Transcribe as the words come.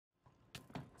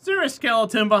Is there a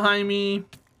skeleton behind me?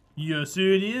 Yes,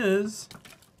 it is.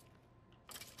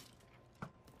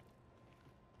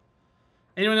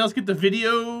 Anyone else get the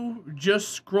video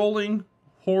just scrolling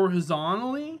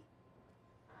horizontally?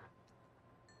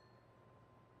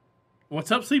 What's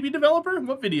up, Sleepy Developer?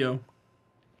 What video?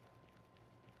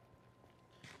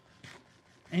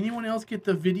 Anyone else get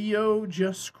the video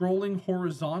just scrolling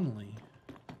horizontally?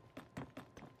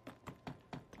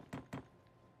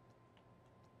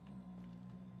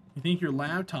 You think your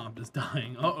laptop is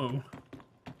dying? Uh-oh.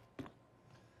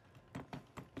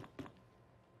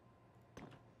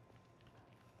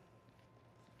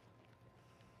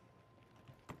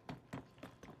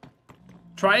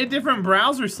 Try a different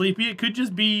browser, Sleepy. It could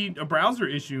just be a browser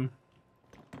issue.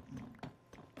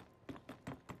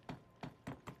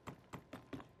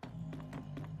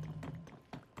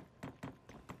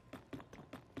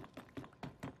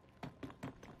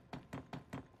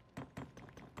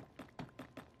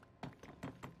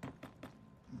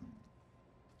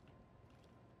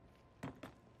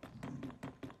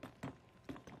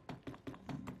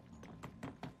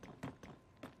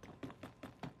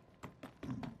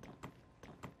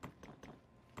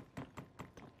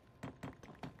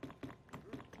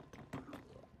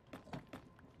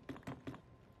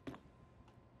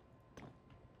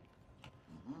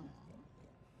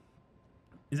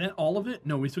 Is that all of it?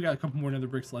 No, we still got a couple more nether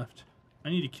bricks left. I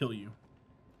need to kill you.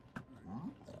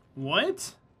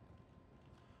 What?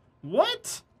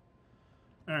 What?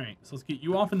 Alright, so let's get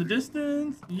you off in the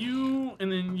distance. You, and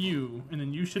then you. And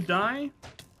then you should die.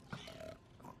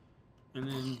 And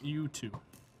then you too.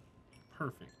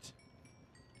 Perfect.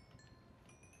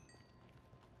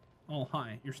 Oh,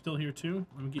 hi. You're still here too?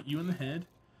 I'm gonna get you in the head.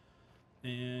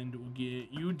 And we'll get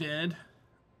you dead.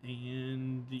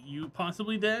 And you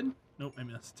possibly dead? Nope, I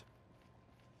missed.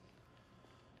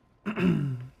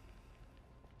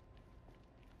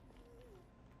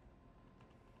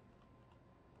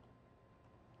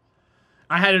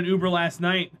 I had an Uber last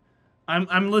night.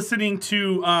 I'm listening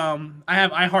to I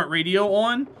have iHeartRadio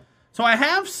on. So I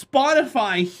have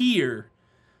Spotify here.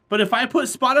 But if I put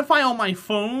Spotify on my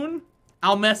phone,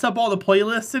 I'll mess up all the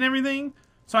playlists and everything.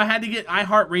 So I had to get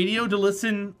iHeartRadio to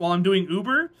listen while I'm doing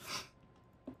Uber.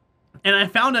 And I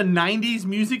found a 90s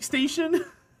music station.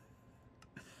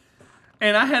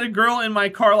 And I had a girl in my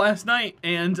car last night,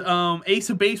 and Ace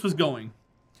of Base was going.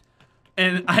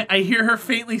 And I hear her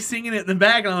faintly singing it in the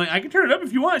back, and I'm like, I can turn it up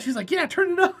if you want. She's like, yeah,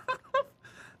 turn it up.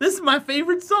 This is my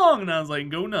favorite song. And I was like,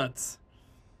 go nuts.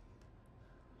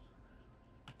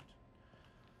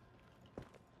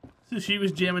 So she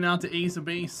was jamming out to Ace of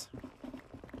Base.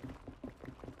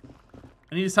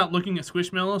 I need to stop looking at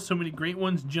Squishmallows. So many great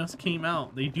ones just came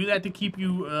out. They do that to keep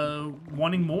you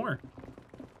wanting more.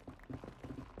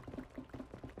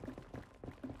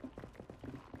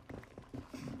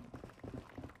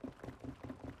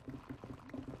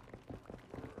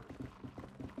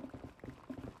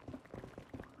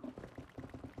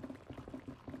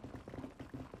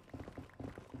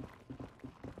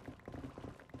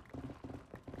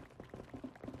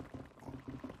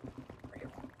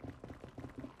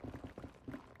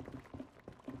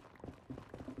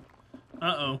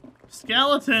 Uh-oh.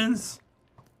 Skeletons!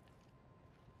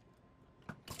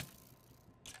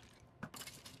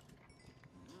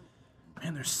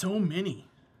 Man, there's so many.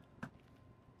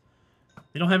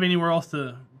 They don't have anywhere else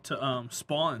to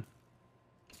spawn.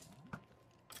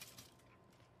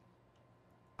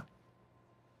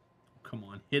 Come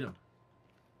on, hit him.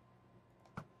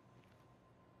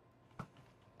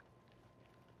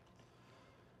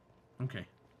 Okay.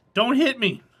 Don't hit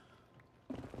me!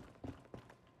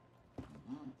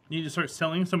 Need to start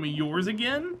selling some of yours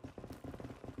again?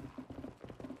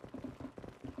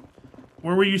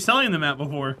 Where were you selling them at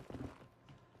before?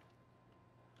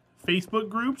 Facebook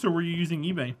groups, or were you using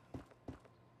eBay?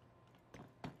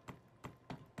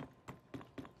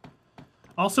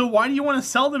 Also, why do you want to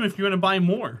sell them if you're going to buy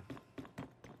more?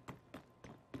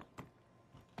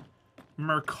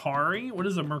 Mercari? What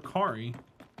is a Mercari?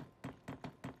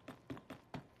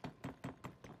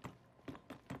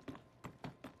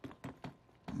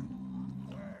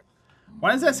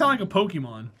 Why does that sound like a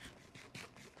Pokemon?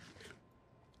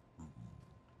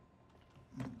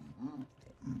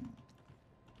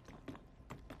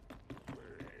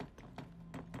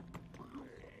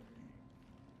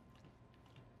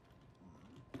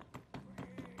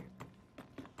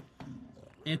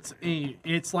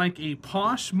 It's like a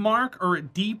Poshmark or a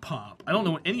Depop. I don't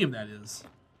know what any of that is.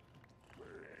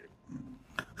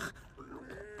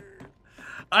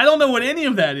 I don't know what any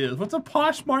of that is. What's a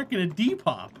Poshmark and a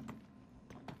Depop?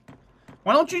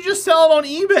 Why don't you just sell it on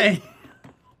eBay?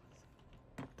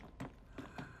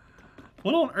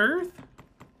 What on earth?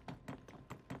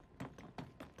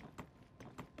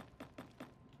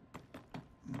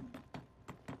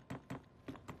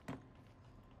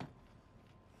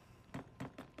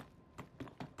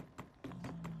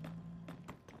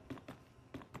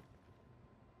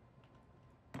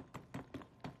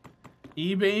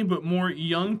 eBay, but more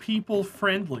young people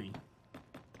friendly.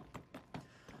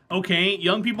 Okay,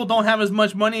 young people don't have as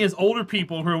much money as older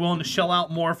people who are willing to shell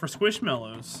out more for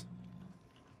Squishmallows.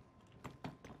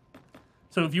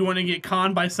 So if you want to get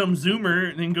conned by some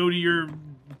Zoomer, then go to your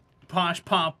Posh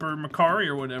Pop or Macari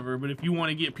or whatever. But if you want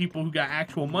to get people who got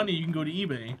actual money, you can go to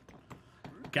eBay.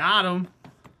 Got 'em.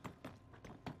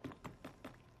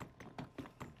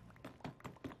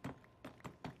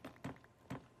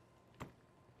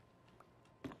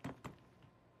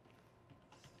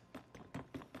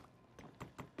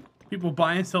 People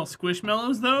buy and sell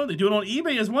Squishmallows, though. They do it on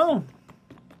eBay as well.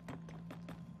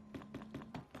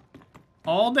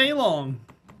 All day long.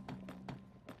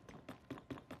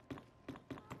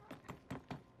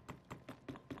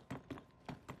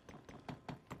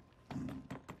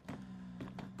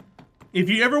 If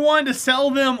you ever wanted to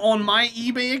sell them on my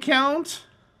eBay account,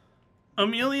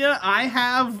 Amelia, I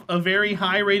have a very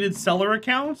high-rated seller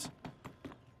account.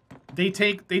 They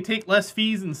take less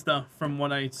fees and stuff from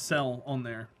what I sell on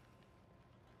there.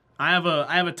 I have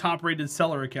a top-rated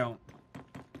seller account.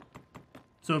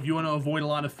 So if you want to avoid a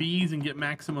lot of fees and get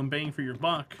maximum bang for your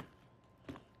buck,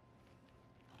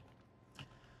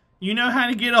 you know how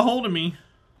to get a hold of me.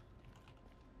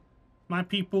 My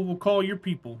people will call your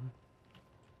people.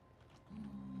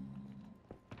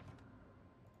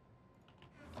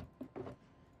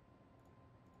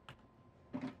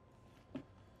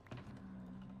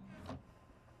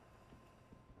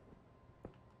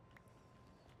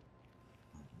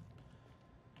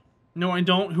 No, I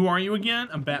don't. Who are you again?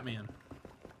 I'm Batman.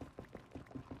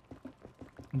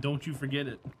 Don't you forget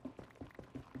it.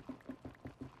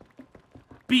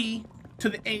 B to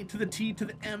the A to the T to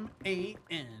the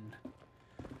M-A-N.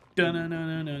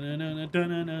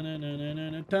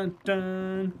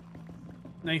 Dun-dun-dun-dun-dun-dun-dun-dun-dun-dun-dun.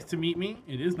 Nice to meet me.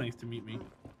 It is nice to meet me.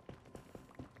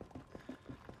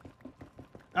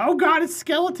 Oh god, it's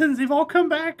skeletons. They've all come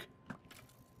back.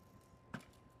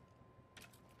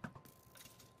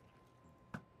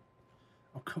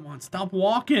 Oh, come on. Stop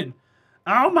walking.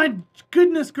 Oh my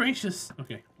goodness gracious.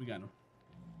 Okay, we got him.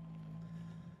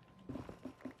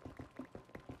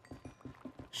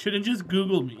 Should have just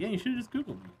Googled me. Yeah, you should have just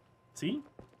Googled me. See?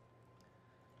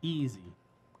 Easy.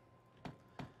 It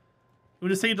would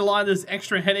have saved a lot of this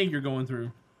extra headache you're going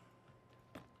through.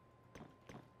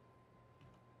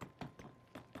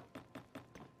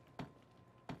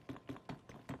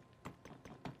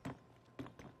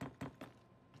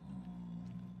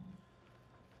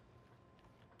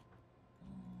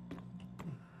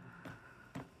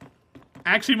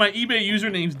 Actually, my eBay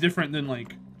username's different than,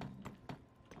 like,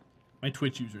 my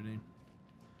Twitch username.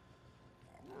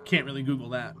 Can't really Google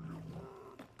that.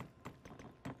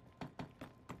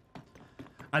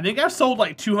 I think I've sold,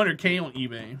 like, 200K on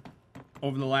eBay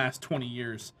over the last 20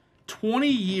 years. 20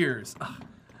 years. Ugh.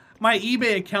 My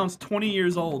eBay account's 20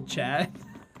 years old, Chad.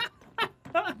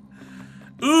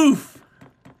 Oof.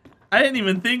 I didn't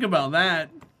even think about that.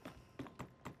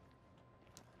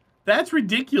 That's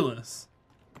ridiculous.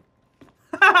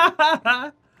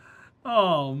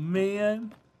 Oh,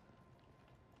 man.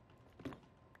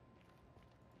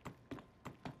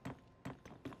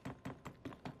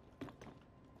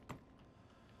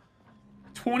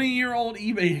 $20-year-old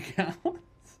eBay account. I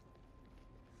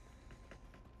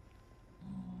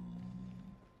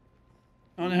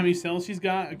don't know how many sales she's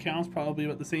got. Accounts probably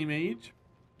about the same age.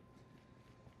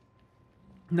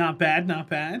 Not bad, not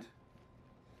bad.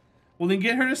 Well, then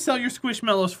get her to sell your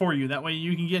Squishmallows for you. That way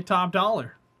you can get top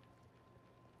dollar.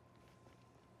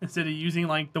 Instead of using,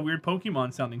 like, the weird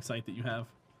Pokemon sounding site that you have.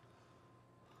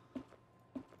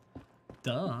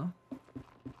 Duh.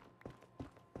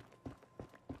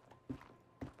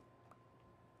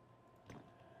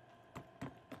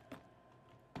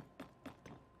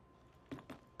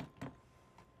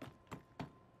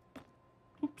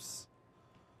 Oops.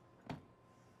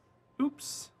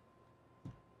 Oops.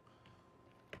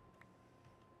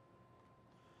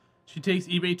 She takes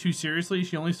eBay too seriously.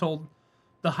 She only sold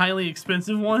the highly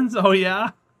expensive ones. Oh,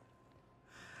 yeah?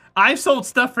 I've sold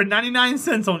stuff for 99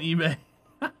 cents on eBay.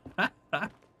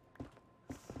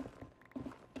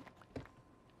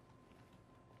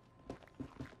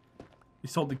 You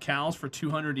sold the cows for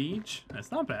 200 each? That's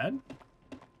not bad.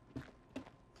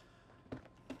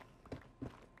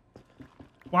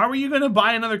 Why were you going to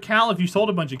buy another cow if you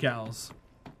sold a bunch of cows?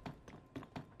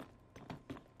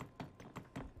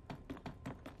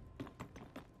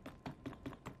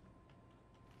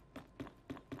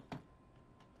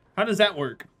 How does that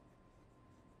work?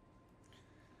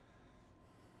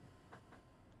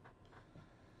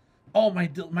 Oh,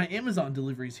 my Amazon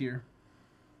delivery's here.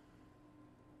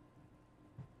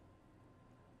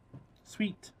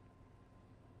 Sweet.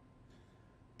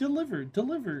 Delivered.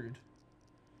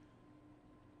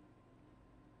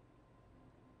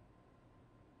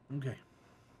 Okay.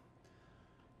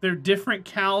 They're different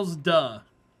cows, duh.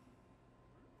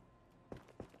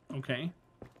 Okay.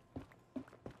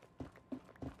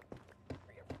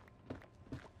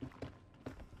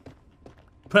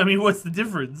 But I mean, what's the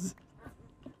difference?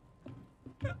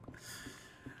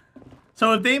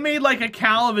 So if they made like a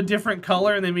cow of a different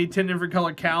color and they made 10 different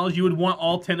colored cows, you would want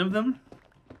all 10 of them?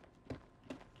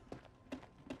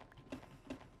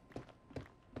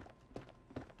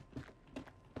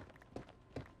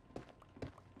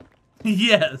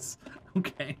 Yes.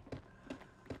 Okay.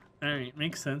 Alright,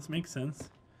 makes sense, makes sense.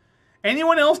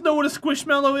 Anyone else know what a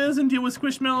squishmallow is and deal with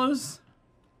squishmallows?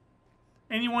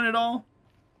 Anyone at all?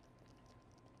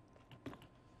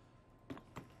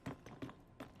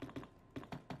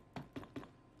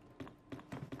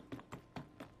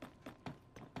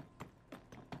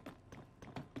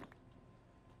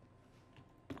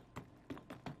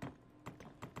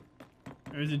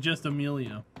 Or is it just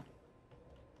Amelia?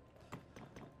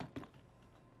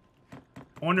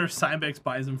 I wonder if Cybex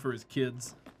buys them for his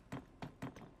kids.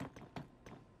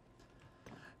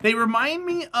 They remind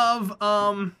me of,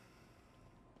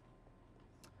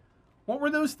 what were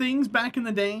those things back in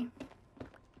the day?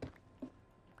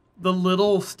 The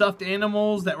little stuffed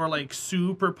animals that were like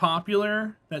super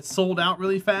popular, that sold out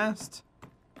really fast.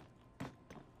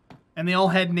 And they all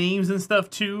had names and stuff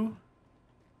too.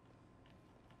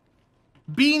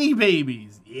 Beanie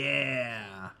Babies,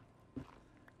 yeah.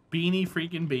 Beanie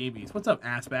freaking Babies. What's up,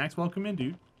 Assbacks? Welcome in,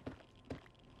 dude.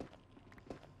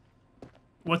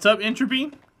 What's up,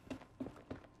 Entropy?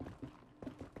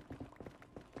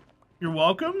 You're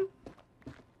welcome.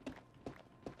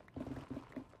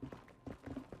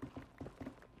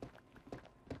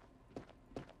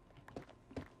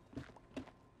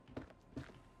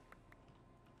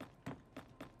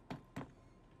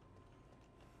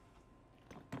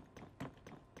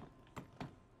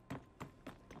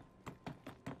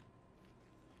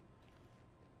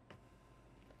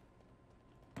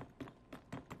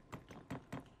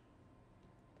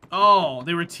 Oh,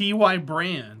 they were TY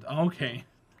brand. Okay.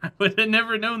 I would have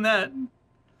never known that.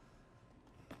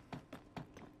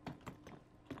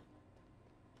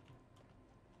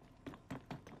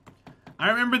 I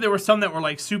remember there were some that were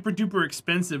like super duper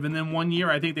expensive, and then one year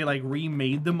I think they like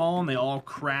remade them all and they all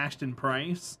crashed in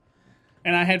price.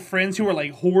 And I had friends who were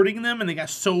like hoarding them and they got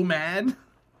so mad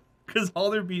because all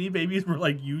their Beanie Babies were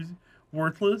like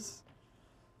worthless.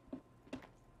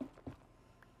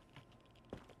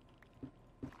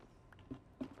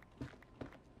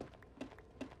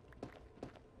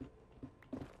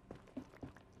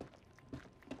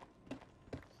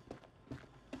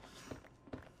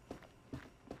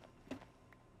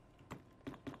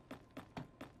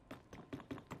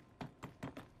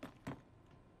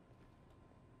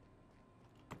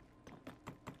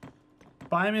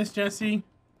 Bye, Miss Jessie.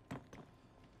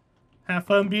 Have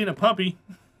fun being a puppy.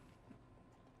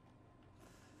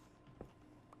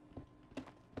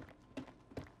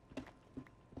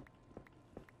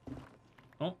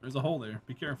 Oh, there's a hole there.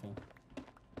 Be careful.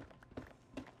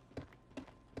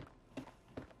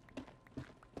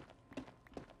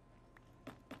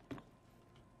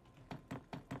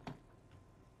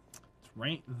 It's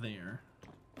right there.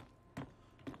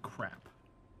 Crap.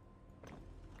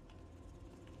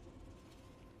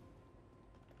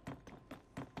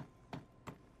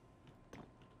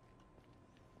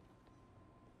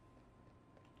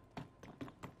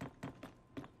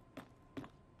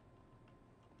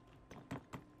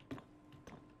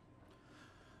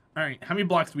 All right, how many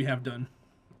blocks do we have done?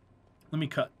 Let me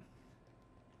cut.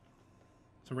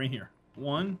 So right here.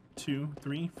 1, 2,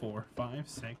 3, 4, 5,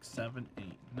 6, 7, 8,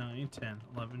 9, 10,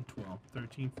 11, 12,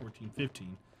 13, 14,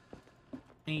 15,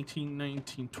 18,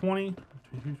 19, 20,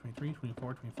 22, 23,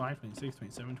 24, 25, 26,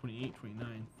 27, 28,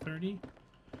 29, 30,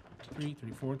 33,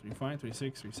 34, 35,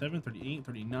 36, 37, 38,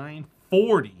 39,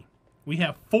 40. We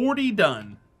have 40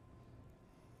 done.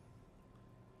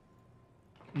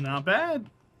 Not bad.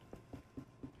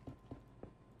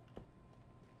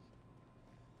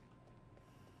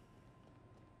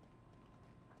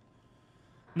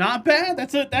 Not bad.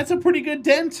 That's a pretty good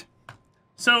dent.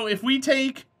 So if we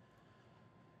take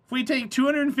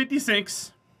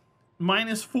 256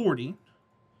 minus 40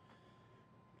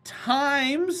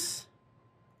 times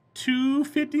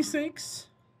 256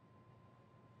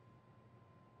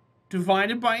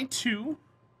 divided by 2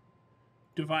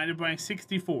 divided by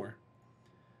 64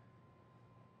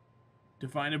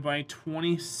 divided by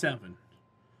 27.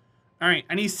 All right,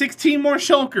 I need 16 more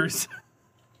shulkers.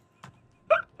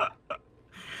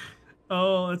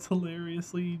 Oh, that's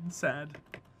hilariously sad.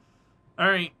 All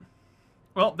right.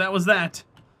 Well, that was that.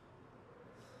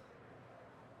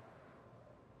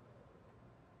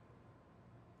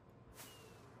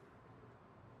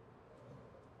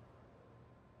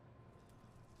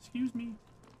 Excuse me.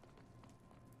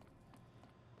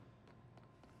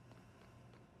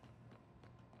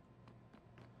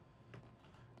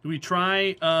 Do we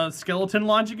try skeleton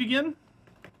logic again?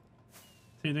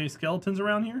 See any skeletons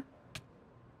around here?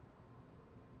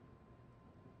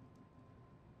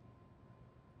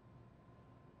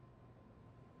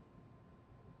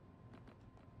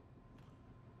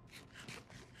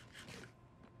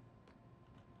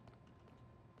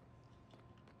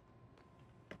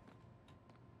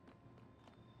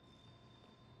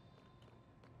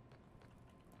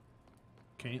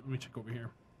 Okay, let me check over here.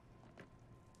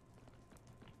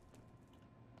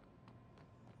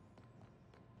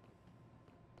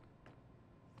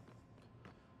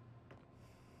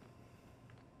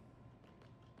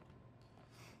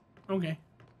 Okay.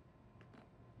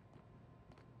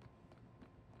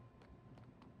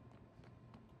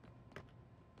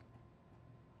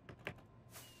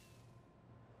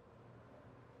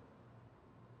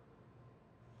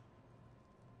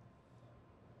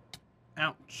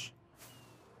 Ouch.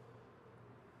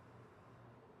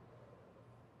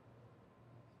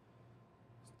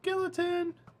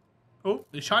 Skeleton. Oh,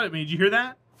 they shot at me. Did you hear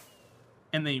that?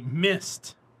 And they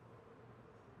missed.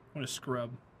 What a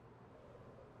scrub.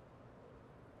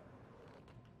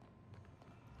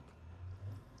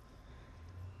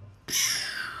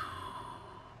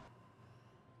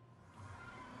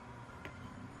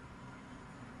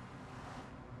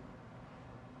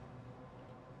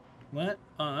 Let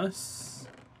us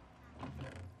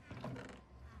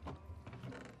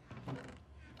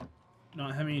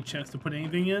not have any chance to put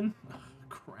anything in. Ugh,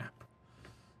 crap.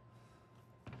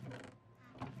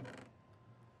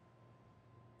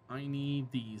 I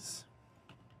need these.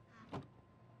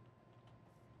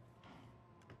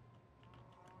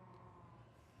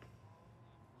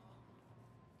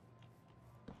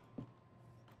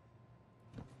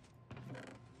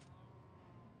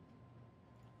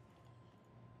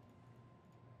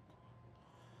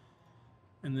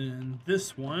 And then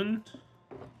this one,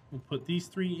 we'll put these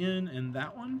 3 in and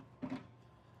that one.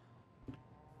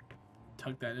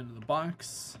 Tuck that into the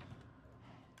box.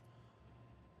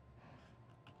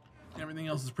 Everything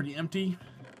else is pretty empty.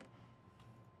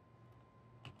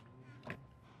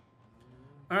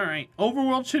 Alright,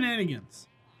 overworld shenanigans.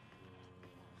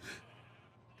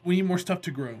 We need more stuff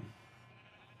to grow.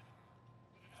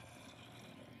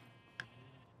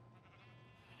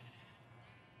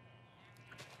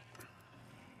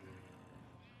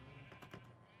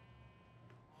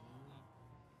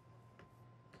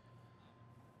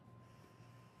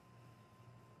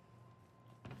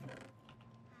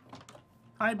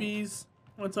 Hi, bees.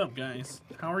 What's up, guys?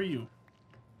 How are you?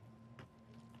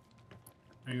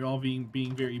 Are you all being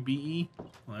very BE?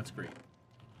 Well, that's great.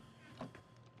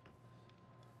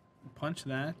 Punch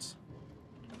that.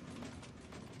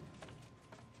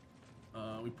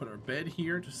 We put our bed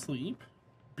here to sleep.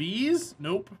 Bees?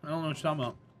 Nope. I don't know what you're talking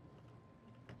about.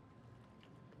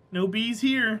 No bees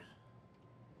here.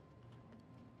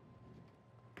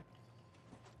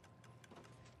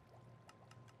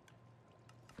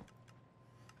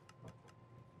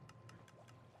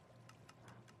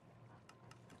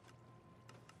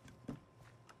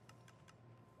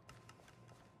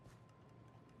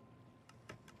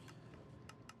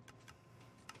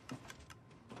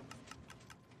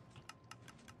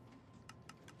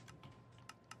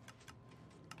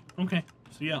 Okay,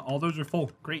 so yeah, all those are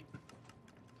full. Great.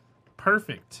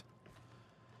 Perfect.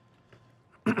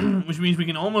 Which means we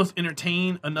can almost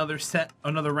entertain another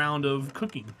round of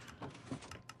cooking.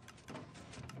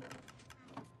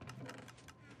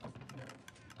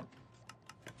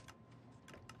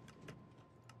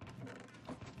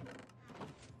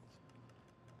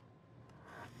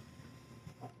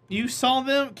 You saw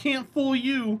them, can't fool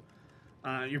you.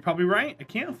 You're probably right. I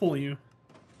can't fool you.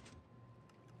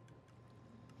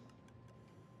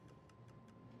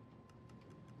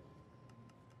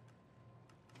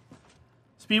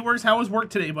 Speedworks, how was work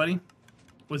today, buddy?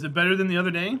 Was it better than the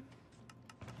other day?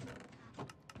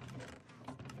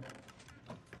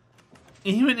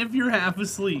 Even if you're half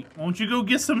asleep, won't you go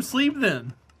get some sleep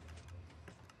then?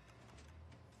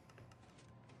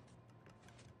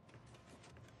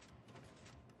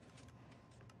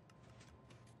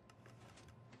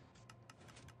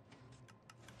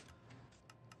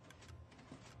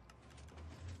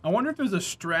 I wonder if there's a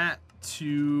strat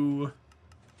to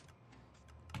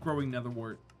growing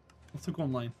netherwort. Let's look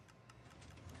online.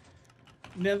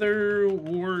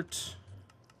 Netherwort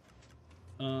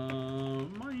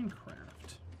Minecraft.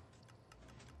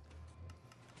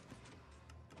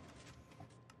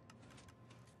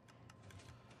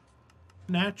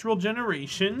 Natural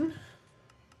generation,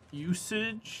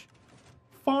 usage,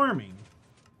 farming.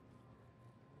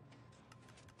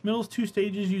 Middle's two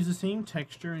stages use the same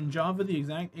texture. In Java, the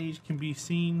exact age can be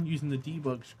seen using the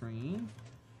debug screen.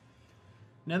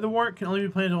 Netherwort can only be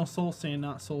planted on soul sand,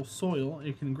 not soul soil.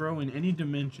 It can grow in any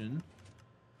dimension.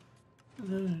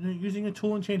 Using a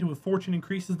tool enchanted with fortune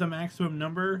increases the maximum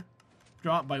number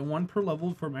drop by 1 per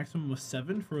level for a maximum of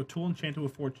 7 for a tool enchanted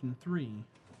with fortune 3.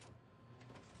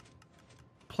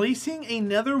 Placing a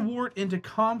netherwort into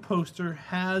composter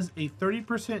has a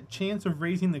 30% chance of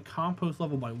raising the compost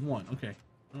level by 1. Okay,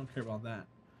 I don't care about that.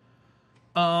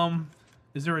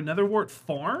 Is there a netherwort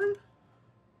farm?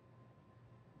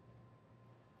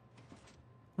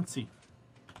 Let's see.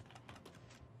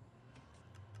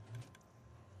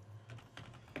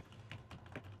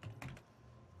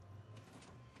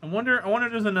 I wonder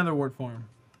if there's a netherwort farm.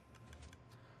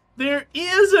 There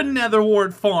is a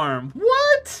netherwort farm.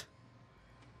 What?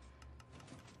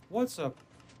 What's up?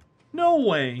 No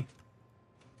way.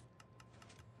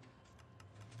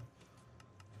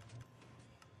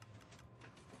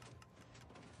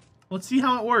 Let's see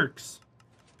how it works.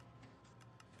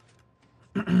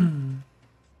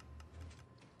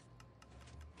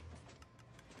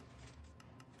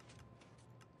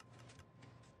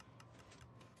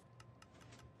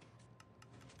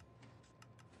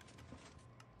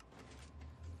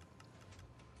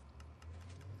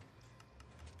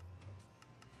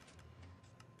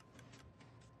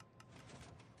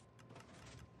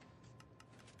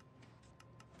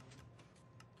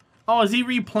 Oh, is he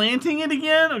replanting it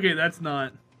again? Okay, that's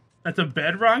a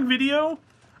bedrock video?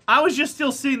 I was just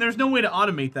still seeing there's no way to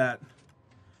automate that.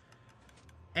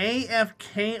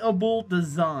 AFK-able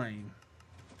design.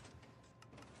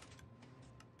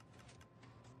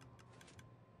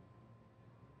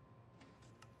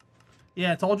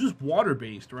 Yeah, it's all just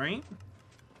water-based, right?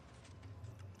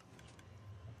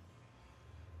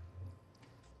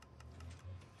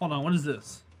 Hold on, what is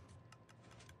this?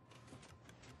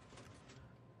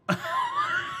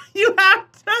 You have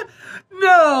to...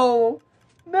 No!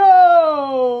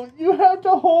 No! You have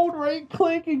to hold right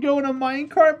click and go in a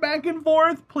minecart back and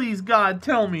forth? Please, God,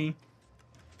 tell me.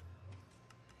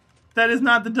 That is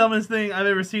not the dumbest thing I've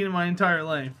ever seen in my entire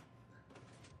life.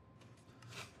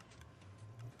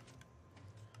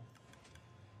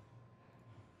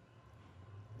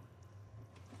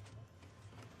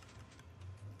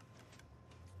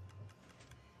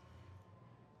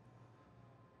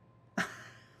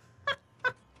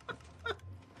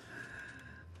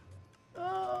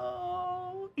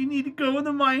 You need to go in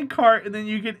the minecart and then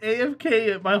you can AFK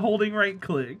it by holding right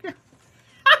click.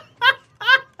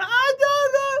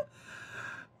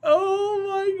 Oh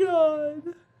my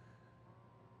god.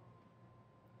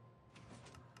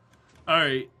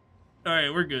 Alright.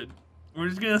 Alright, we're good. We're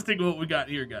just gonna stick with what we got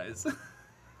here, guys.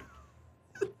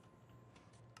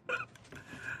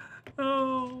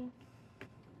 Oh.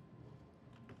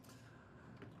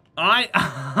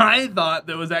 I thought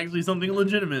that was actually something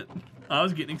legitimate. I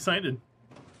was getting excited.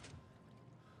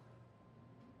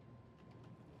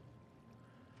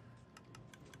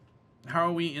 How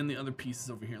are we in the other pieces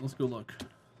over here? Let's go look.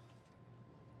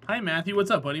 Hi, Matthew. What's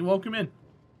up, buddy? Welcome in.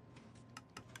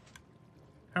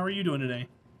 How are you doing today?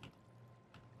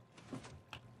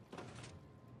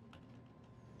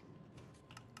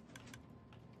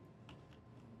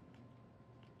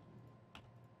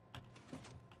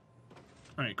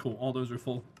 All right, cool. All those are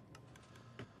full.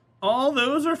 All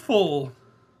those are full.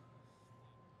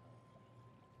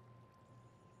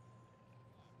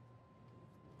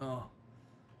 Oh.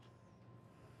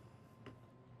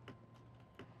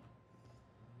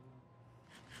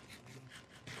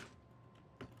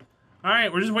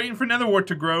 Alright, we're just waiting for netherwort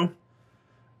to grow.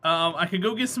 I could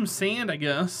go get some sand, I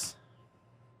guess.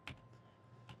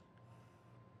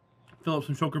 Fill up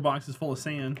some shulker boxes full of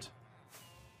sand.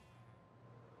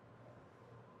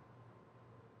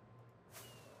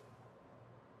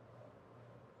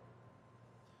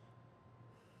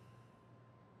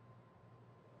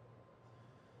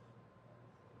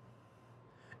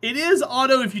 It is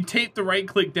auto if you tape the right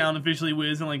click down to visually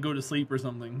whiz and like go to sleep or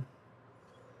something.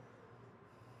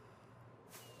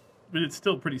 But it's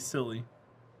still pretty silly.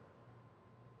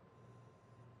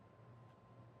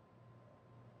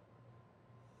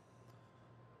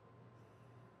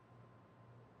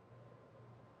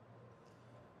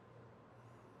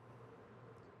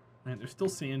 Man, there's still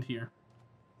sand here.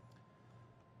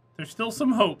 There's still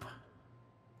some hope.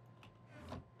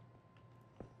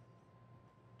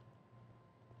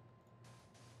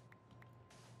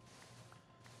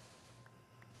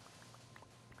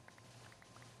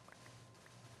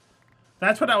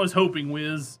 That's what I was hoping,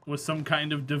 Wiz, was some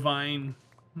kind of divine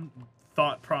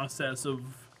thought process of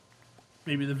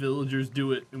maybe the villagers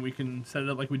do it and we can set it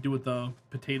up like we do with the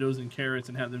potatoes and carrots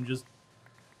and have them just,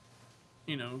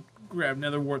 you know, grab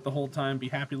netherwort the whole time, be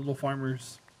happy little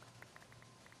farmers.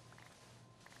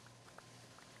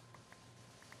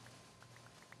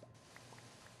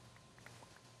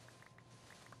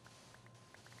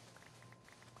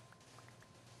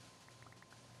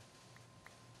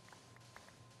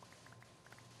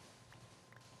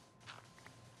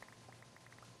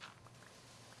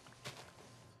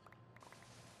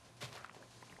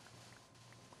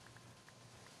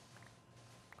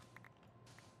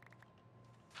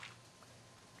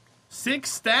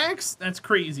 Six stacks? That's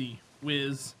crazy,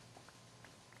 Wiz.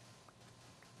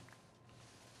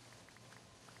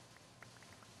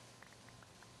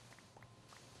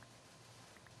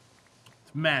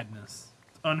 It's madness.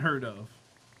 It's unheard of.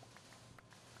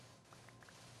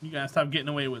 You gotta stop getting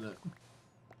away with it.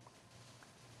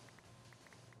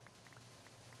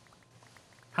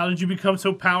 How did you become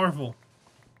so powerful?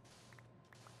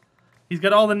 He's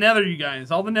got all the nether, you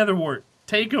guys. All the netherwort.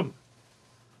 Take him.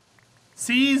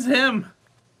 Seize him.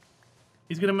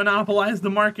 He's going to monopolize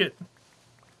the market.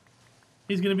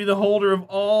 He's going to be the holder of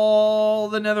all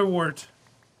the netherwort.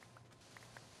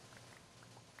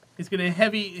 He's going to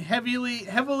heavily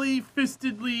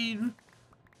fistedly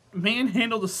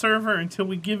manhandle the server until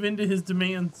we give in to his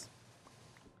demands.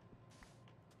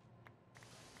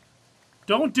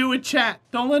 Don't do it, chat.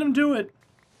 Don't let him do it.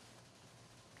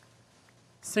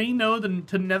 Say no to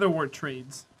netherwort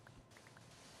trades.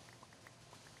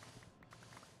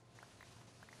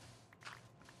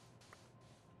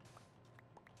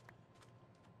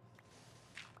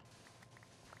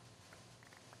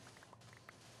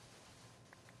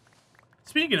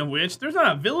 Speaking of which, there's not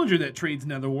a villager that trades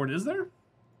netherwort, is there?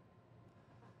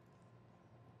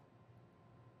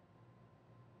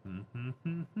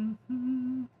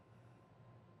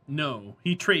 No,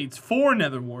 he trades for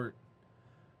netherwort,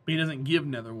 but he doesn't give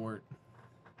netherwort.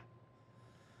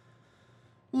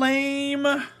 Lame.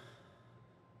 All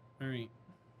right.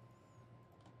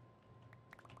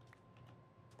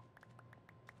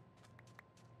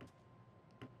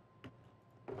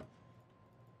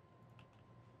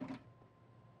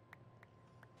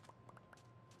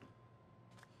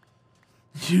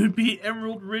 You'd be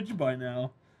Emerald Ridge by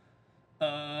now.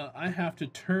 I have to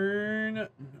turn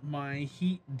my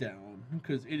heat down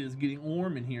because it is getting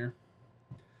warm in here.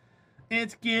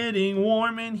 It's getting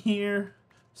warm in here,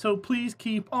 so please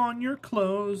keep on your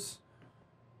clothes.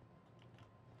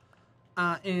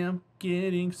 I am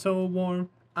getting so warm,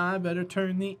 I better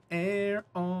turn the air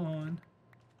on.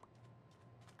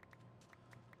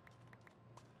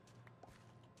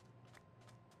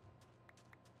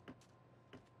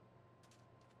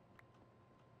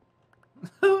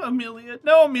 Amelia.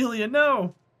 No, Amelia,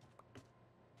 no.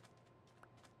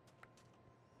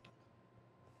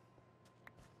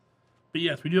 But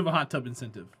yes, we do have a hot tub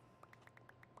incentive.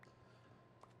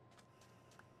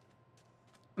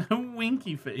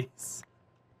 Winky face.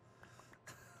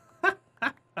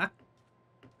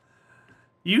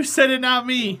 You said it, not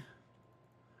me.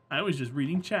 I was just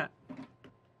reading chat.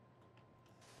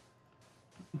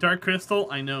 Dark Crystal,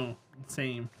 I know.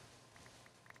 Same.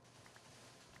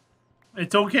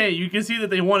 It's okay. You can see that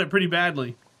they want it pretty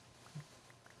badly.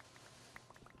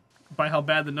 By how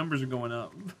bad the numbers are going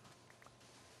up.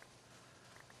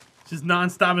 Just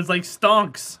non-stop. It's like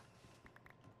stonks.